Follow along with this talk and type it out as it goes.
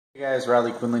Hey guys,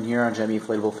 Riley Quinlan here on Gemmy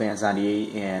Inflatable Fans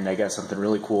 98, and I got something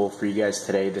really cool for you guys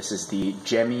today. This is the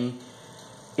Gemmy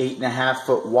 8.5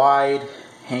 foot wide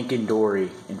Hank and Dory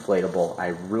inflatable. I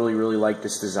really like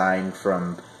this design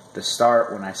from the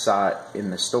start when I saw it in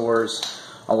the stores.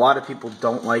 A lot of people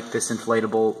don't like this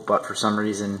inflatable, but for some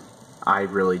reason I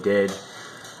really did.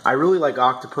 I really like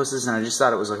octopuses, and I just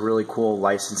thought it was a really cool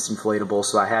licensed inflatable,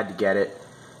 so I had to get it.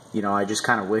 You know, I just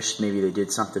kind of wished maybe they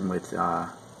did something with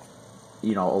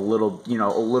you know, a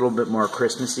little bit more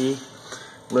Christmassy.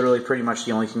 Literally, pretty much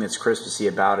the only thing that's Christmassy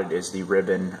about it is the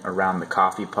ribbon around the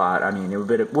coffee pot. I mean, it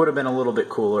would have been a little bit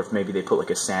cooler if maybe they put like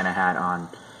a Santa hat on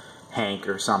Hank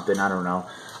or something. I don't know.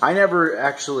 I never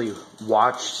actually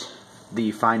watched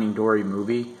the Finding Dory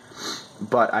movie,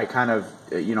 but I kind of,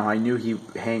 you know, I knew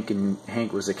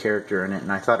Hank was a character in it,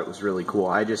 and I thought it was really cool.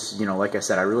 I just, you know, like I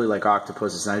said, I really like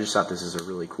octopuses, and I just thought this is a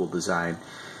really cool design.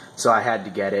 So I had to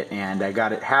get it, and I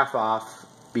got it half off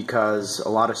because a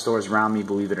lot of stores around me,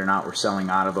 believe it or not, were selling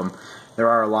out of them. There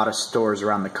are a lot of stores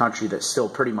around the country that still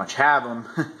pretty much have them,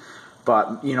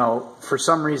 but, you know, for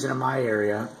some reason in my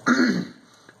area,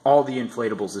 all the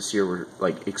inflatables this year were,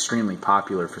 like, extremely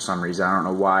popular for some reason. I don't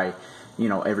know why, you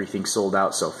know, everything sold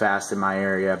out so fast in my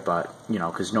area, but, you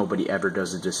know, because nobody ever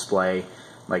does a display,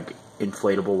 like,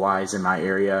 inflatable wise in my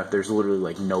area. There's literally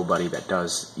like nobody that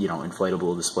does, you know,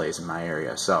 inflatable displays in my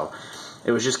area. So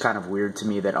it was just kind of weird to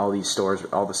me that all the stores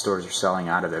are selling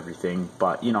out of everything.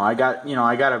 But you know, I got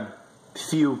a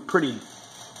few pretty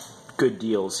good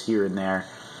deals here and there.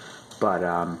 But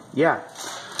yeah,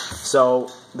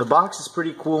 so the box is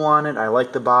pretty cool on it. I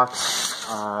like the box.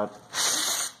 Kind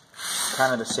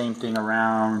of the same thing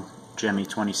around Gemmy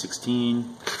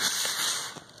 2016.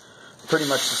 Pretty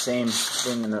much the same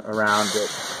thing around it.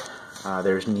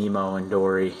 There's Nemo and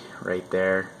Dory right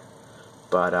there.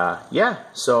 But yeah,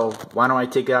 so why don't I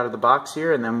take it out of the box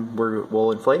here, and then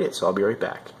we'll inflate it. So I'll be right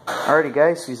back. Alrighty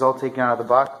guys, so he's all taken out of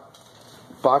the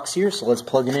box here, so let's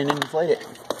plug it in and inflate it.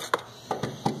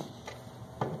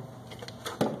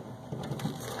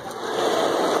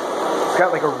 It's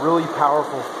got like a really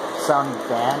powerful sounding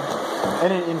fan,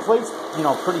 and it inflates, you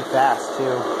know, pretty fast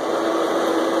too.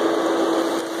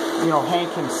 You know, Hank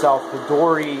himself, the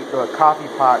Dory, the coffee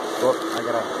pot, I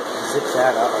gotta zip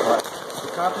that up, but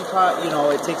the coffee pot, you know,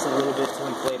 it takes a little bit to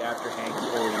inflate after Hank's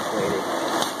fully inflated.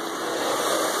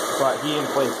 But he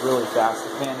inflates really fast.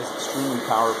 The fan is extremely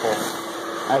powerful.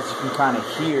 As you can kind of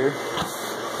hear,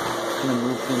 I'm gonna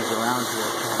move things around here,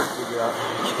 trying to figure out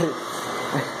how to get it.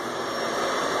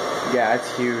 Yeah, it's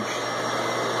huge.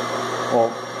 Well,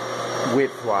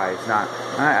 width-wise, not,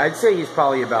 I'd say he's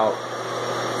probably about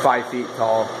 5 feet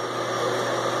tall.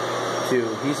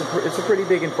 It's a pretty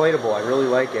big inflatable. I really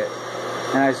like it.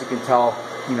 And as you can tell,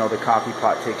 you know, the coffee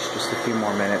pot takes just a few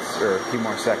more minutes or a few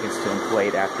more seconds to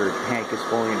inflate after Hank is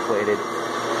fully inflated.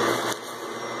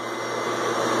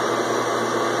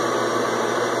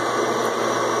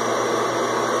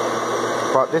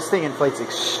 But this thing inflates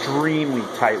extremely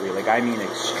tightly. Like, I mean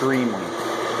extremely,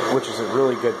 which is a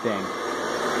really good thing.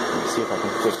 Let me see if I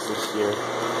can fix this here.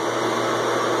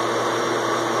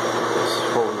 Get this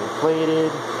fully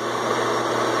inflated.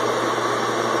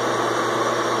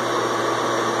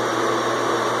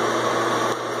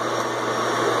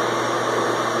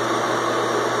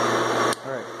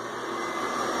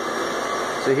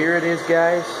 So here it is,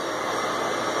 guys.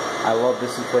 I love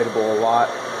this inflatable a lot.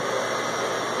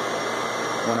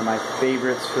 One of my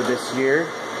favorites for this year.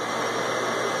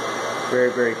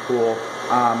 Very cool.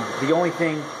 The only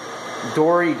thing,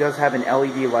 Dory does have an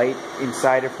LED light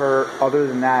inside of her. Other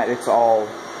than that, it's all,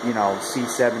 you know,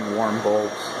 C7 warm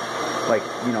bulbs, like,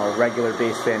 you know, regular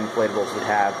base fan inflatables would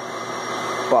have.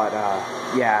 But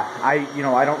yeah, I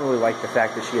don't really like the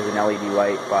fact that she has an LED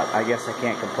light, but I guess I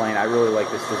can't complain. I really like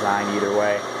this design either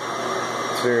way.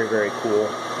 It's very cool.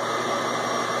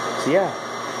 So yeah,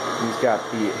 he's got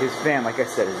his fan, like I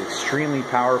said, is extremely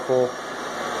powerful.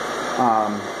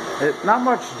 Not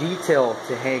much detail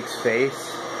to Hank's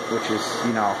face, which is,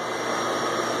 you know,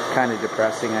 kind of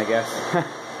depressing, I guess.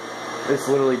 It's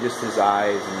literally just his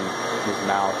eyes and his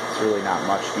mouth. It's really not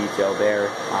much detail there.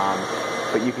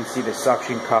 But you can see the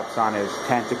suction cups on his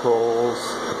tentacles,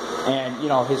 and you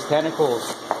know, his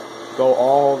tentacles go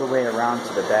all the way around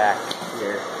to the back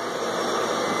here.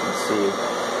 You can see.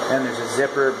 Then there's a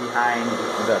zipper behind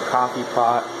the coffee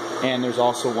pot, and there's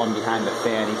also one behind the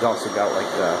fan. He's also got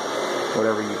like the,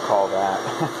 whatever you call that.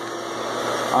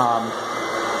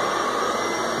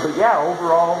 But yeah,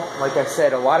 overall, like I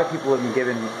said, a lot of people have been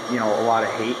giving, you know, a lot of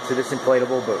hate to this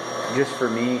inflatable, but just for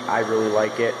me, I really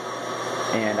like it.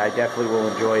 And I definitely will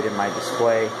enjoy it in my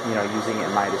display, you know, using it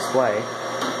in my display.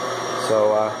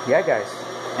 So, yeah, guys.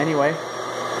 Anyway,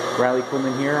 Riley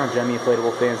Quinlan here on Gemmy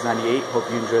Inflatable Fans 98. Hope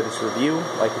you enjoy this review.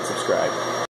 Like and subscribe.